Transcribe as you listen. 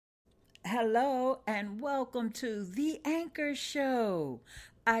Hello and welcome to The Anchor Show.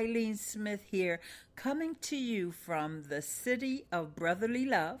 Eileen Smith here, coming to you from the city of brotherly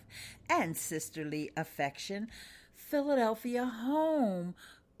love and sisterly affection, Philadelphia, home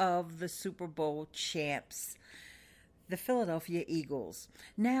of the Super Bowl champs, the Philadelphia Eagles.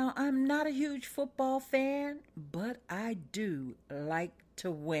 Now, I'm not a huge football fan, but I do like to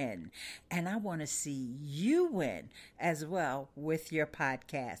win, and I want to see you win as well with your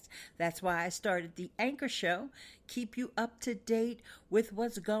podcast. That's why I started the Anchor Show, keep you up to date with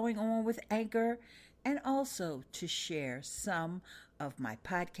what's going on with Anchor, and also to share some of my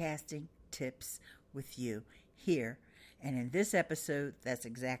podcasting tips with you here. And in this episode, that's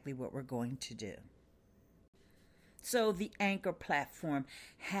exactly what we're going to do. So the Anchor platform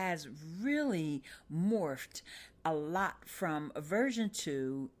has really morphed a lot from version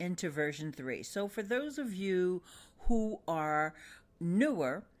 2 into version 3. So for those of you who are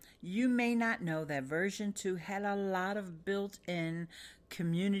newer, you may not know that version 2 had a lot of built-in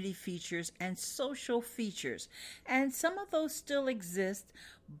community features and social features. And some of those still exist,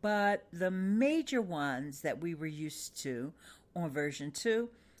 but the major ones that we were used to on version 2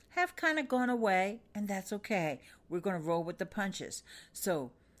 have kind of gone away, and that's okay. We're going to roll with the punches.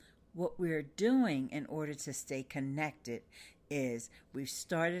 So what we're doing in order to stay connected is we've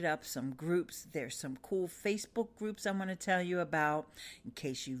started up some groups. There's some cool Facebook groups I'm going to tell you about in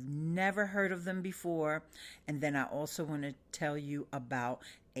case you've never heard of them before. And then I also want to tell you about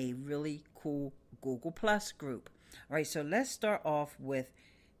a really cool Google Plus group. All right, so let's start off with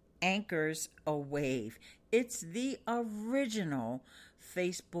Anchors a Wave. It's the original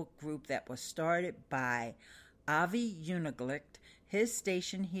Facebook group that was started by Avi Uniglicht. His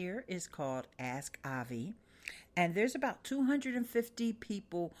station here is called Ask Avi, and there's about 250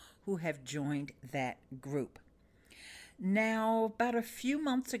 people who have joined that group. Now, about a few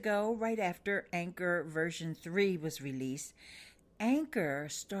months ago, right after Anchor version 3 was released, Anchor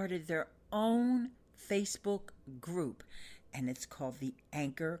started their own Facebook group, and it's called the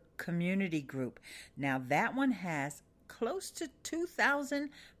Anchor Community Group. Now, that one has close to 2,000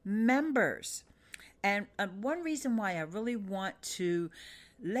 members. And one reason why I really want to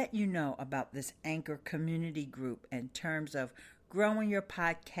let you know about this Anchor Community Group in terms of growing your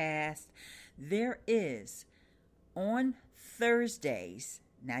podcast, there is on Thursdays,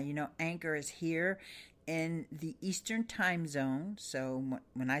 now you know Anchor is here in the Eastern time zone, so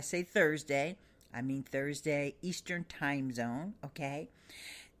when I say Thursday, I mean Thursday Eastern time zone, okay?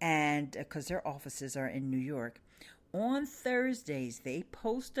 And because their offices are in New York. On Thursdays, they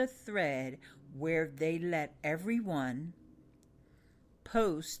post a thread where they let everyone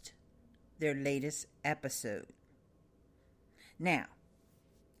post their latest episode. Now,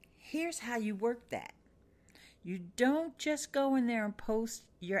 here's how you work that. You don't just go in there and post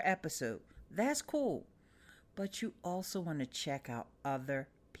your episode. That's cool. But you also want to check out other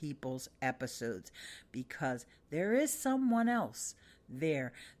people's episodes because there is someone else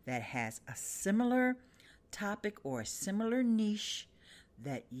there that has a similar topic or a similar niche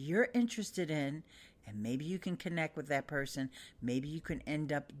that you're interested in, and maybe you can connect with that person. Maybe you can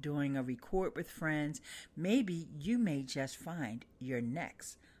end up doing a record with friends. Maybe you may just find your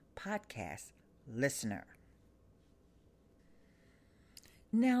next podcast listener.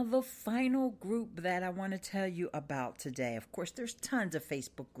 Now, the final group that I want to tell you about today, of course, there's tons of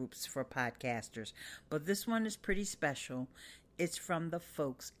Facebook groups for podcasters, but this one is pretty special. It's from the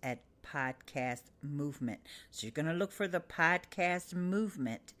folks at Podcast Movement. So you're going to look for the Podcast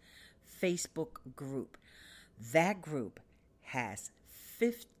Movement Facebook group. That group has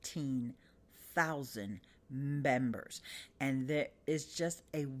 15,000 members, and there is just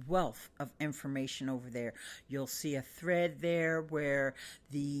a wealth of information over there. You'll see a thread there where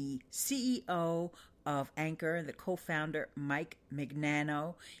the CEO of Anchor, the co-founder, Mike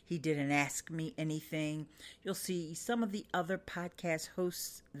Mignano, he did an Ask Me Anything. You'll see some of the other podcast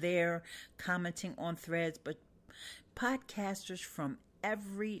hosts there commenting on threads, but podcasters from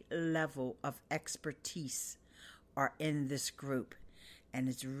every level of expertise are in this group, and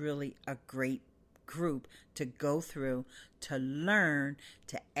it's really a great group to go through, to learn,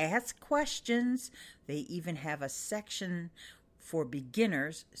 to ask questions. They even have a section for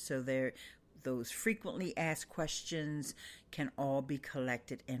beginners, so those frequently asked questions can all be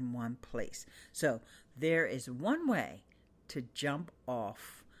collected in one place. So there is one way to jump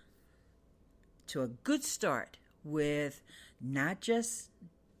off to a good start with not just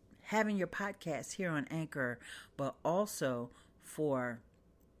having your podcast here on Anchor, but also for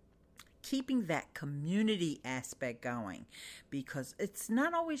keeping that community aspect going, because it's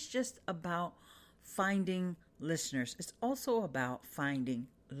not always just about finding listeners. It's also about finding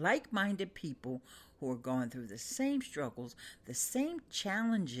like-minded people who are going through the same struggles, the same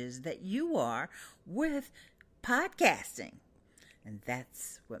challenges that you are with podcasting. And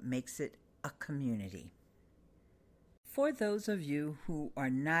that's what makes it a community. For those of you who are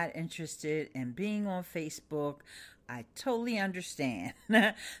not interested in being on Facebook, I totally understand.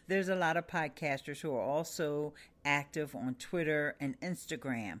 There's a lot of podcasters who are also active on Twitter and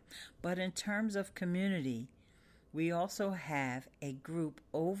Instagram. But in terms of community, we also have a group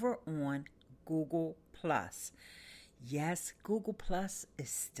over on Google+. Yes, Google Plus is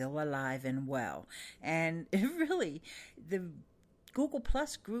still alive and well. And really, the Google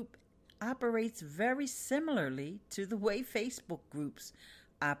Plus group operates very similarly to the way Facebook groups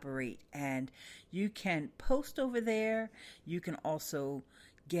operate. And you can post over there. You can also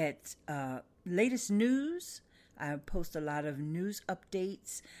get latest news. I post a lot of news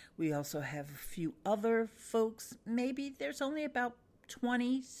updates. We also have a few other folks. Maybe there's only about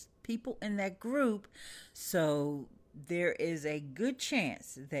 20 people in that group. So there is a good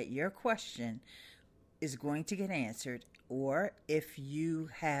chance that your question is going to get answered. Or if you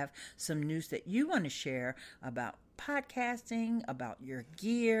have some news that you want to share about podcasting, about your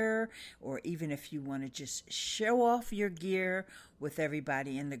gear, or even if you want to just show off your gear with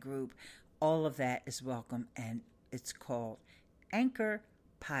everybody in the group, all of that is welcome. And it's called Anchor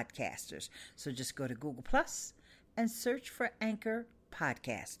Podcasters. So just go to Google Plus and search for Anchor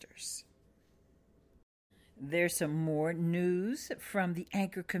Podcasters. There's some more news from the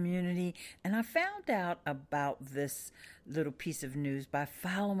Anchor community, and I found out about this little piece of news by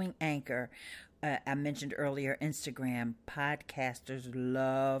following Anchor. I mentioned earlier Instagram. Podcasters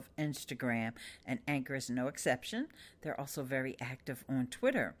love Instagram, and Anchor is no exception. They're also very active on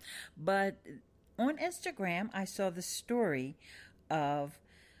Twitter. But on Instagram, I saw the story of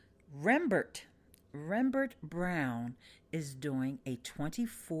Rembert. Rembert Browne is doing a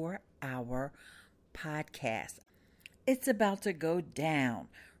 24-hour podcast. It's about to go down.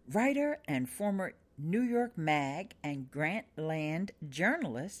 Writer and former New York Mag and Grantland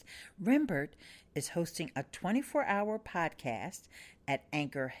journalist Rembert is hosting a 24-hour podcast at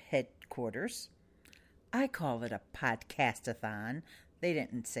Anchor headquarters. I call it a podcastathon. They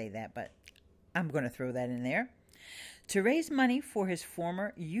didn't say that, but I'm going to throw that in there. To raise money for his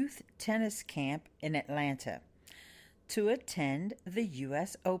former youth tennis camp in Atlanta. To attend the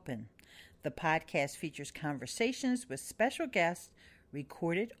U.S. Open. The podcast features conversations with special guests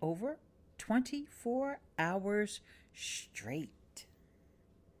recorded over 24 hours straight.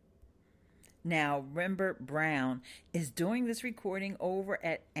 Now, Rembert Browne is doing this recording over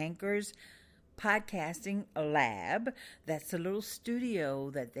at Anchor's Podcasting Lab. That's a little studio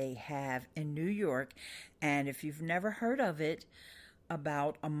that they have in New York. And if you've never heard of it,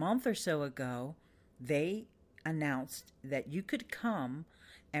 about a month or so ago, they announced that you could come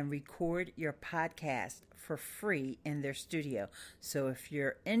and record your podcast for free in their studio. So if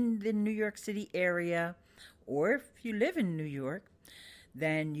you're in the New York City area, or if you live in New York,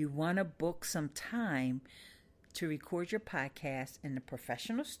 then you want to book some time to record your podcast in the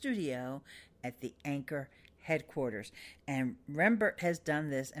professional studio at the Anchor headquarters. And Rembert has done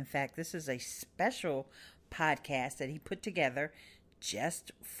this. In fact, this is a special podcast that he put together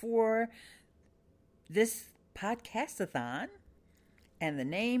just for this podcastathon. And the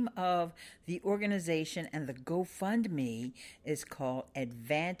name of the organization and the GoFundMe is called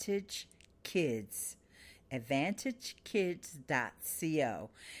Advantage Kids. AdvantageKids.co.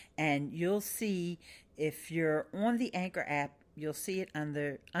 And you'll see, if you're on the Anchor app, you'll see it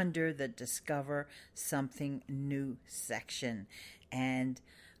under the Discover Something New section. And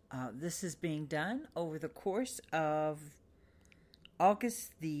this is being done over the course of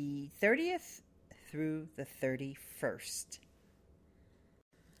August the 30th through the 31st.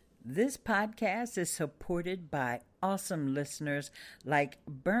 This podcast is supported by awesome listeners like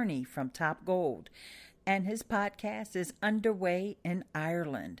Bernie from Top Gold, and his podcast is underway in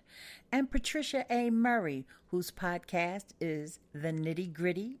Ireland, and Patricia A. Murray, whose podcast is The Nitty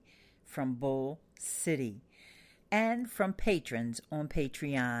Gritty from Bull City, and from patrons on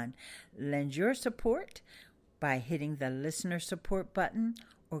Patreon. Lend your support by hitting the listener support button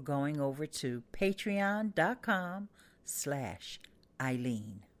or going over to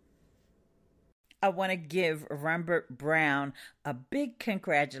patreon.com/Eileen. I want to give Rembert Browne a big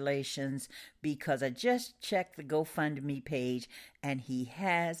congratulations because I just checked the GoFundMe page and he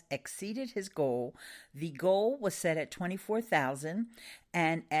has exceeded his goal. The goal was set at $24,000,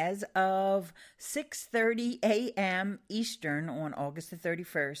 and as of 6:30 a.m. Eastern on August the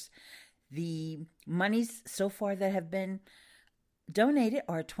 31st, the monies so far that have been donated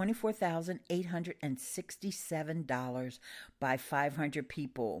are $24,867 by 500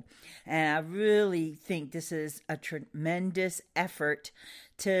 people. And I really think this is a tremendous effort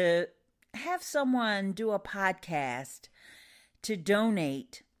to have someone do a podcast to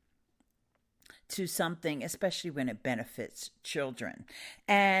donate to something, especially when it benefits children.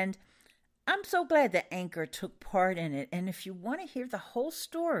 And I'm so glad that Anchor took part in it. And if you want to hear the whole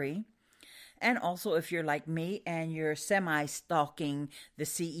story, and also if you're like me and you're semi-stalking the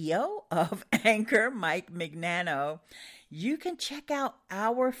CEO of Anchor, Mike Mignano, you can check out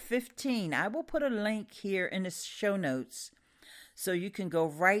Hour 15. I will put a link here in the show notes so you can go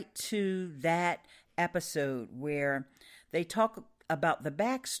right to that episode where they talk about the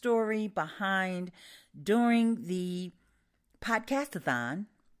backstory behind during the podcastathon.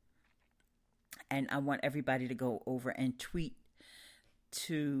 And I want everybody to go over and tweet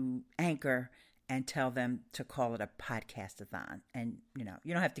to Anchor and tell them to call it a podcastathon. And, you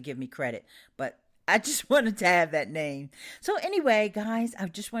don't have to give me credit, but I just wanted to have that name. So anyway, guys, I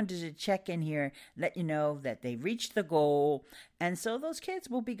just wanted to check in here, let you know that they reached the goal. And so those kids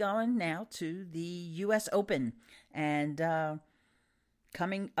will be going now to the U.S. Open and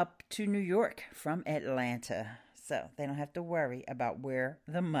coming up to New York from Atlanta. So they don't have to worry about where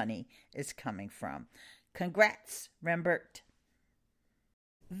the money is coming from. Congrats, Rembert.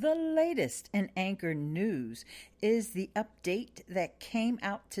 The latest in Anchor news is the update that came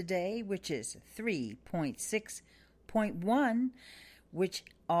out today, which is 3.6.1, which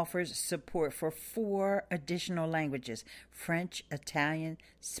offers support for 4 additional languages: French, Italian,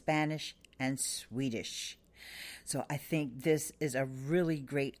 Spanish, and Swedish. So I think this is a really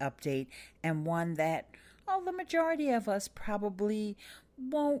great update, and one that the majority of us probably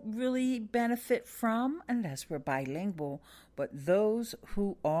won't really benefit from unless we're bilingual. But those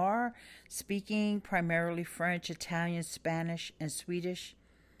who are speaking primarily French, Italian, Spanish, and Swedish,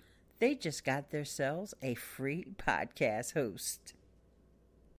 they just got themselves a free podcast host.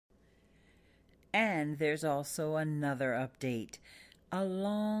 And there's also another update, a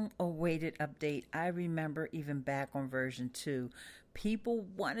long-awaited update. I remember even back on version 2, people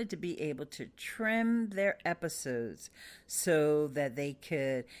wanted to be able to trim their episodes so that they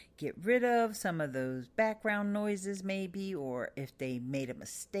could get rid of some of those background noises maybe, or if they made a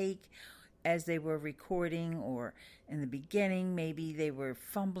mistake as they were recording, or in the beginning maybe they were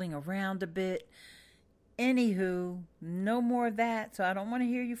fumbling around a bit. Anywho, no more of that. So I don't want to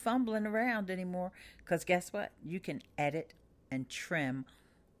hear you fumbling around anymore, because guess what? You can edit and trim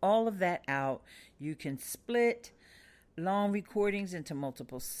all of that out. You can split long recordings into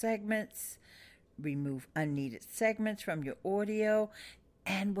multiple segments, remove unneeded segments from your audio.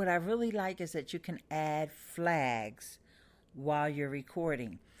 And what I really like is that you can add flags while you're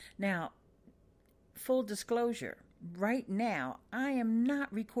recording. Now, full disclosure, right now I am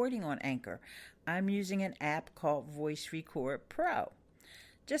not recording on Anchor. I'm using an app called Voice Record Pro,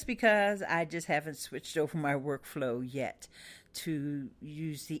 just because I just haven't switched over my workflow yet to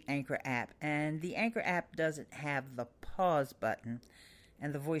use the Anchor app. And the Anchor app doesn't have the pause button,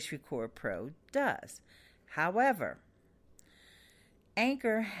 and the Voice Record Pro does. However,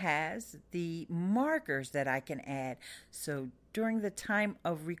 Anchor has the markers that I can add. So during the time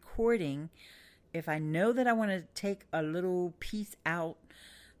of recording, if I know that I want to take a little piece out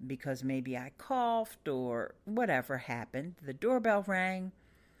because maybe I coughed or whatever happened, the doorbell rang,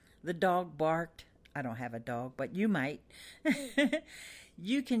 the dog barked. I don't have a dog, but you might.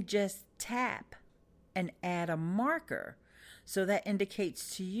 You can just tap and add a marker. So that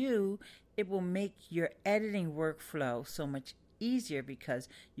indicates to you, it will make your editing workflow so much easier, because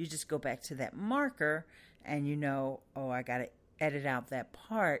you just go back to that marker and you know, I got to edit out that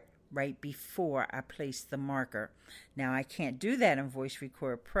part right before I place the marker. Now, I can't do that in Voice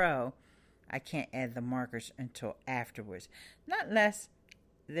Record Pro. I can't add the markers until afterwards. Not unless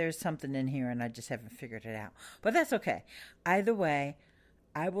there's something in here and I just haven't figured it out. But that's okay. Either way,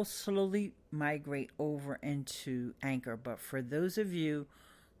 I will slowly migrate over into Anchor. But for those of you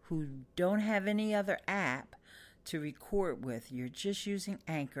who don't have any other app to record with, you're just using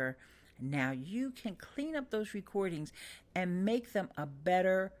Anchor, now you can clean up those recordings and make them a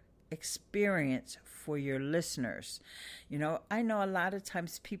better experience for your listeners. I know a lot of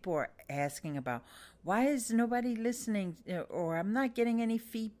times people are asking about, why is nobody listening, or I'm not getting any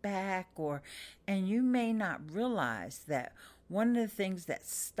feedback, and you may not realize that one of the things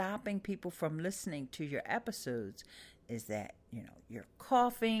that's stopping people from listening to your episodes is that, you're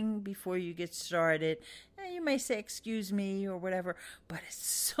coughing before you get started, and you may say, excuse me, or whatever, but it's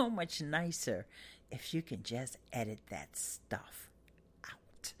so much nicer if you can just edit that stuff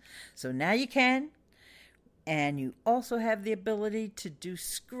out. So now you can. And you also have the ability to do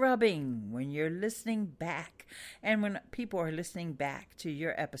scrubbing when you're listening back. And when people are listening back to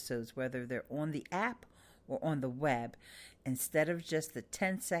your episodes, whether they're on the app or on the web, instead of just the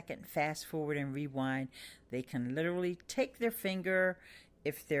 10-second fast forward and rewind, they can literally take their finger,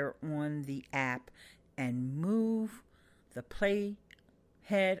 if they're on the app, and move the play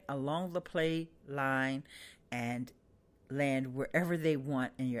head along the play line and land wherever they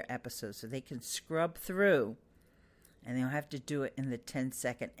want in your episode. So they can scrub through, and they don't have to do it in the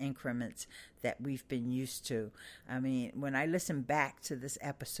 10-second increments that we've been used to. I mean, when I listen back to this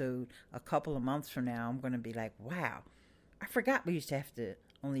episode a couple of months from now, I'm going to be like, wow, I forgot we used to have to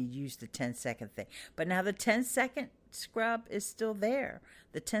only use the 10-second thing. But now the 10-second scrub is still there.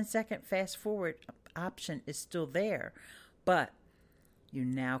 The 10-second fast forward option is still there. But you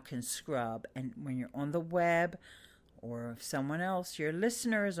now can scrub. And when you're on the web, or if someone else, your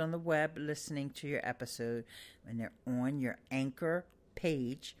listener is on the web listening to your episode, when they're on your Anchor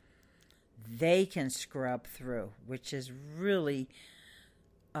page, they can scrub through, which is really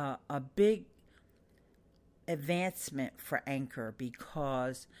a big advancement for Anchor,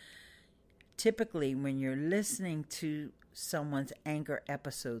 because typically when you're listening to someone's Anchor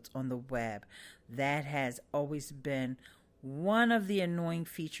episodes on the web, that has always been one of the annoying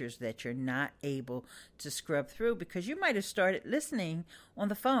features that you're not able to scrub through, because you might have started listening on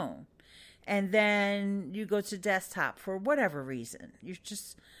the phone and then you go to desktop for whatever reason. You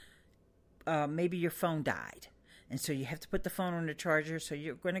just, maybe your phone died. And so you have to put the phone on the charger. So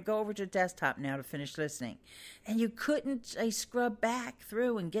you're going to go over to desktop now to finish listening. And you couldn't scrub back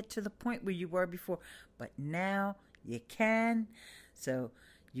through and get to the point where you were before. But now you can. So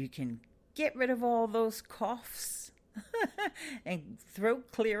you can get rid of all those coughs and throat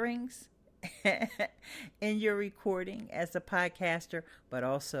clearings in your recording as a podcaster, but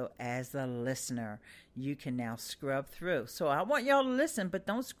also as a listener. You can now scrub through. So I want y'all to listen, but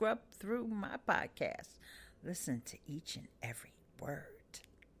don't scrub through my podcast. Listen to each and every word.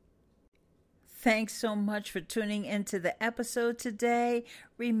 Thanks so much for tuning into the episode today.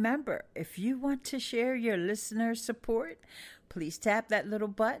 Remember, if you want to share your listener support, please tap that little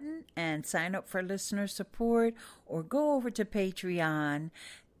button and sign up for listener support, or go over to Patreon,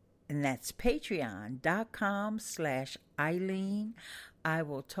 and that's patreon.com/Eileen. I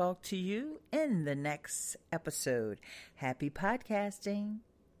will talk to you in the next episode. Happy podcasting.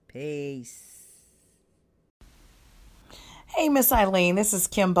 Peace. Hey, Miss Eileen, this is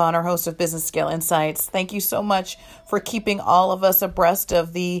Kim Bonner, host of Business Scale Insights. Thank you so much for keeping all of us abreast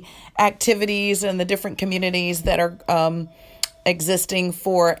of the activities and the different communities that are existing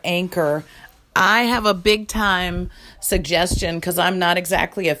for Anchor. I have a big time suggestion, because I'm not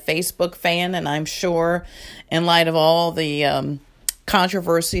exactly a Facebook fan, and I'm sure in light of all the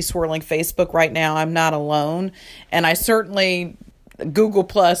controversy swirling Facebook right now, I'm not alone. And I certainly, Google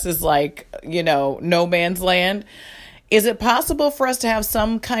Plus is like, no man's land. Is it possible for us to have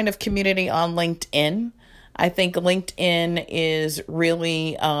some kind of community on LinkedIn? I think LinkedIn is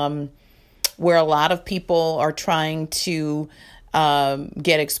really where a lot of people are trying to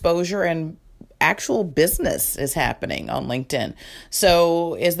get exposure, and actual business is happening on LinkedIn.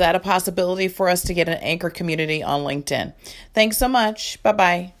 So is that a possibility for us to get an Anchor community on LinkedIn? Thanks so much.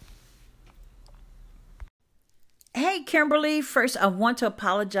 Bye-bye. Hey, Kimberly. First, I want to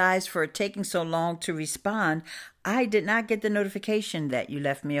apologize for taking so long to respond. I did not get the notification that you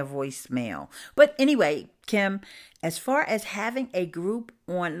left me a voicemail. But anyway, Kim, as far as having a group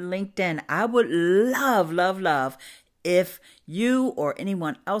on LinkedIn, I would love if you or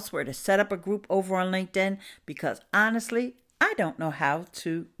anyone else were to set up a group over on LinkedIn, because honestly, I don't know how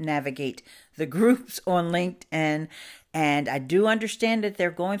to navigate the groups on LinkedIn. And I do understand that they're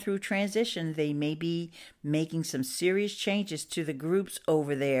going through transition. They may be making some serious changes to the groups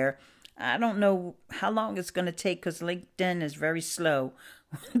over there. I don't know how long it's going to take, because LinkedIn is very slow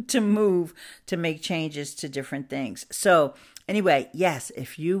to move to make changes to different things. So anyway, yes,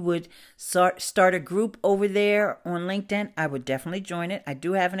 if you would start a group over there on LinkedIn, I would definitely join it. I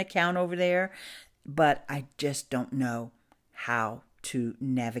do have an account over there, but I just don't know how to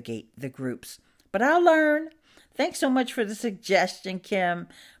navigate the groups. But I'll learn. Thanks so much for the suggestion, Kim.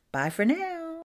 Bye for now.